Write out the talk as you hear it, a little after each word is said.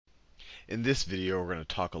In this video, we're going to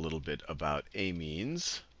talk a little bit about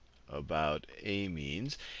amines.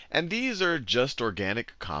 And these are just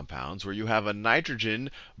organic compounds where you have a nitrogen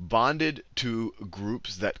bonded to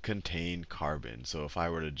groups that contain carbon. So if I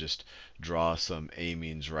were to just draw some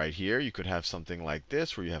amines right here, you could have something like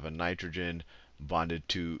this where you have a nitrogen bonded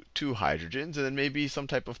to two hydrogens, and then maybe some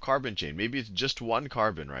type of carbon chain. Maybe it's just one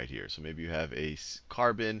carbon right here. So maybe you have a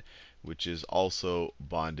carbon which is also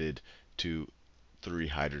bonded to three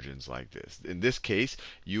hydrogens like this. In this case,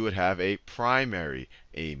 you would have a primary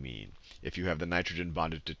amine. If you have the nitrogen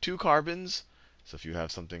bonded to two carbons, so if you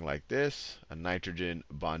have something like this, a nitrogen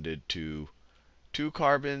bonded to two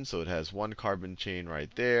carbons, so it has one carbon chain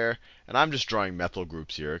right there. And I'm just drawing methyl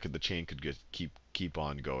groups here because the chain could keep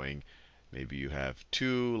on going. Maybe you have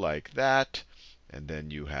two like that, and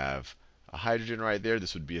then you have a hydrogen right there.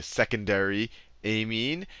 This would be a secondary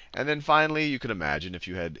amine. And then finally, you can imagine if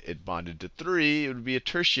you had it bonded to three, it would be a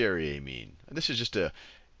tertiary amine. And this is just to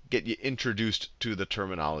get you introduced to the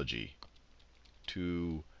terminology.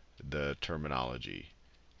 CH3,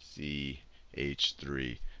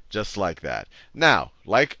 just like that. Now,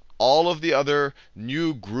 like all of the other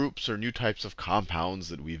new groups or new types of compounds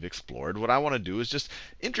that we've explored, what I want to do is just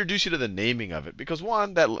introduce you to the naming of it. Because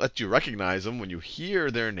one, that lets you recognize them when you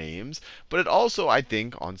hear their names, but it also, I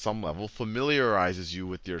think, on some level, familiarizes you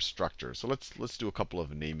with their structure. So let's do a couple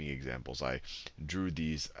of naming examples. I drew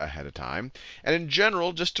these ahead of time. And in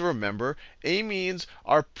general, just to remember, amines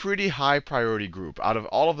are pretty high priority group. Out of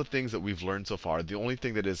all of the things that we've learned so far, the only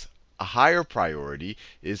thing that is a higher priority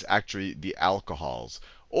is actually the alcohols.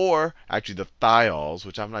 Or actually the thiols,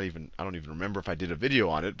 which I don't even remember if I did a video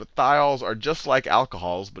on it, but thiols are just like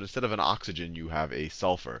alcohols, but instead of an oxygen, you have a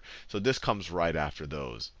sulfur. So this comes right after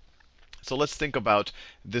those. So let's think about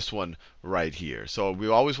this one right here. So we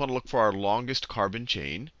always want to look for our longest carbon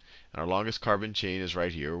chain. And our longest carbon chain is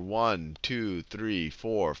right here. 1, 2, 3,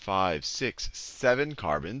 4, 5, 6, 7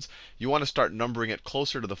 carbons. You want to start numbering it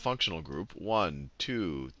closer to the functional group. 1,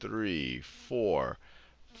 2, 3, 4,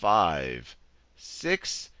 5,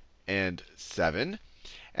 6, and 7.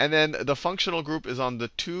 And then the functional group is on the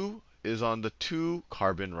 2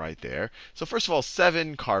 carbon right there. So first of all,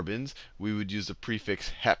 7 carbons, we would use the prefix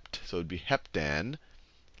hept. So it would be heptan.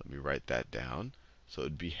 Let me write that down. So it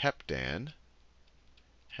would be heptan.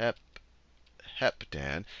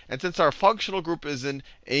 Heptan. And since our functional group is an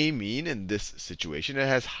amine in this situation, it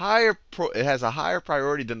has a higher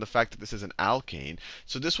priority than the fact that this is an alkane.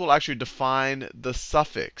 So this will actually define the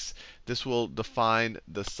suffix. This will define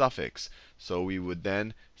the suffix. So we would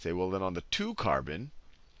then say, well, then on the 2 carbon,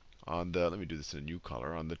 let me do this in a new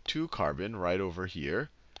color. On the 2 carbon right over here,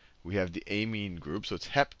 we have the amine group. So it's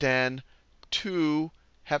heptan 2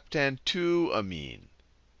 amine.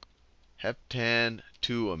 Heptan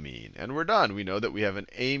 2 amine. And we're done. We know that we have an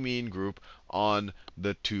amine group on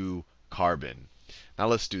the 2 carbon. Now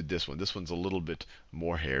let's do this one. This one's a little bit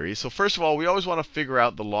more hairy. So first of all, we always want to figure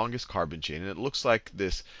out the longest carbon chain. And it looks like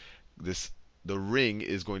the ring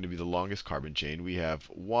is going to be the longest carbon chain. We have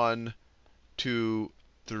 1, 2,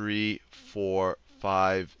 3, 4,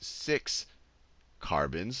 5, 6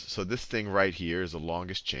 carbons. So this thing right here is the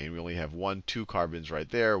longest chain. We only have 1, 2 carbons right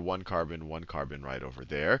there, 1 carbon right over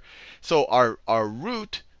there. So our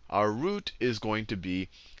root is going to be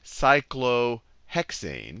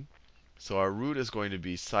cyclohexane. So our root is going to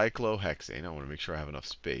be cyclohexane. I want to make sure I have enough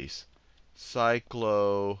space.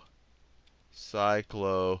 Cyclohexane.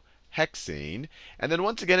 And then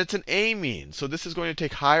once again, it's an amine. So this is going to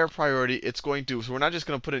take higher priority. So we're not just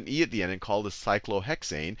going to put an E at the end and call this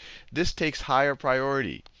cyclohexane. This takes higher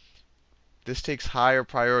priority.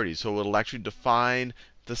 So it'll actually define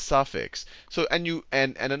the suffix. So and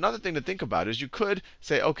another thing to think about is you could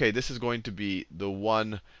say, okay, this is going to be the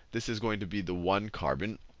one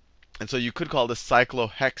carbon. And so you could call this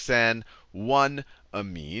cyclohexane 1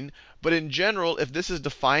 amine. But in general, if this is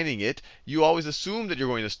defining it, you always assume that you're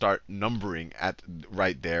going to start numbering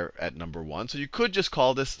right there at number 1. So you could just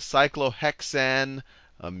call this cyclohexane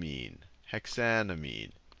amine.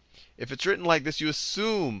 Hexanamine. If it's written like this, you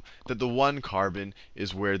assume that the 1 carbon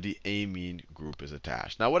is where the amine group is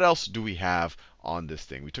attached. Now, what else do we have on this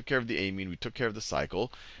thing? We took care of the amine. We took care of the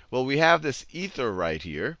cycle. Well, we have this ether right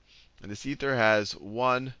here. And this ether has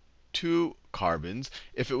 1, 2 carbons.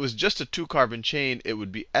 If it was just a 2-carbon chain, it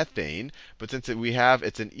would be ethane. But since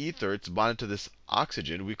it's an ether, it's bonded to this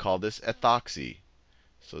oxygen, we call this ethoxy.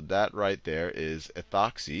 So that right there is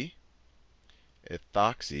ethoxy. And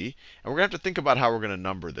we're going to have to think about how we're going to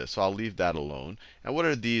number this. So I'll leave that alone. And what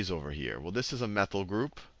are these over here? Well, this is a methyl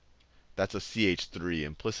group. That's a CH3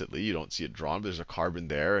 implicitly. You don't see it drawn, but there's a carbon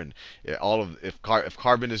there. And if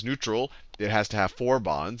carbon is neutral, it has to have 4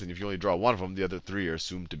 bonds. And if you only draw one of them, the other 3 are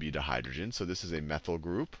assumed to be dihydrogen. So this is a methyl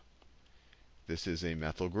group. This is a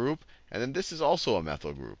methyl group. And then this is also a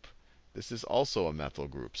methyl group. This is also a methyl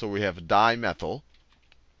group. So we have dimethyl.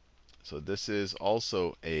 So this is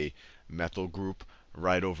also a methyl group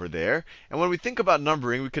right over there. And when we think about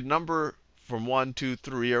numbering, we could number from 1, 2,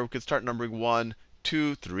 3, or we could start numbering 1,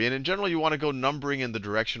 2, 3. And in general, you want to go numbering in the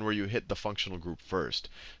direction where you hit the functional group first.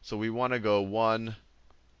 So we want to go 1,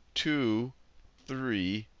 2,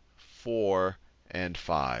 3, 4, and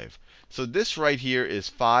 5. So this right here is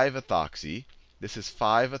 5-ethoxy. This is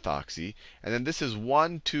 5-ethoxy. And then this is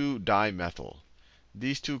 1,2-dimethyl.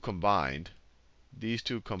 These two combined, you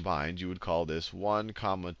would call this 1,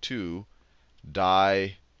 2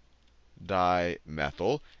 dimethyl.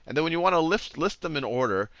 And then when you want to list them in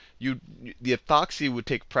order, the ethoxy would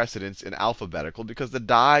take precedence in alphabetical, because the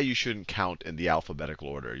di you shouldn't count in the alphabetical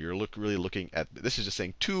order. You're really looking at, this is just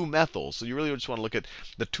saying 2 methyls. So you really just want to look at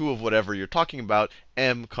the 2 of whatever you're talking about.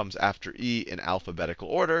 M comes after E in alphabetical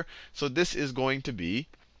order. So this is going to be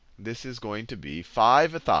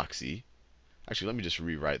 5-ethoxy. Actually, let me just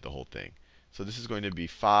rewrite the whole thing. So this is going to be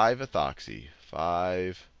 5-ethoxy,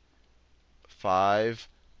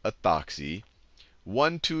 5-ethoxy,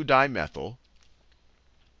 1,2-dimethyl,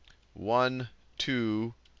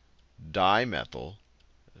 1,2-dimethyl,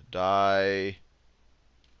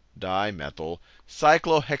 dimethyl,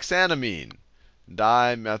 cyclohexanamine,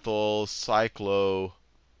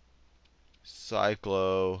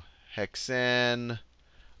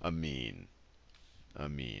 cyclohexanamine,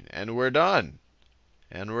 amine. And we're done.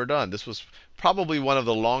 And we're done. This was probably one of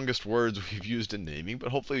the longest words we've used in naming,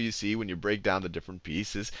 but hopefully you see when you break down the different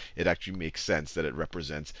pieces, it actually makes sense that it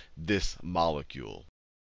represents this molecule.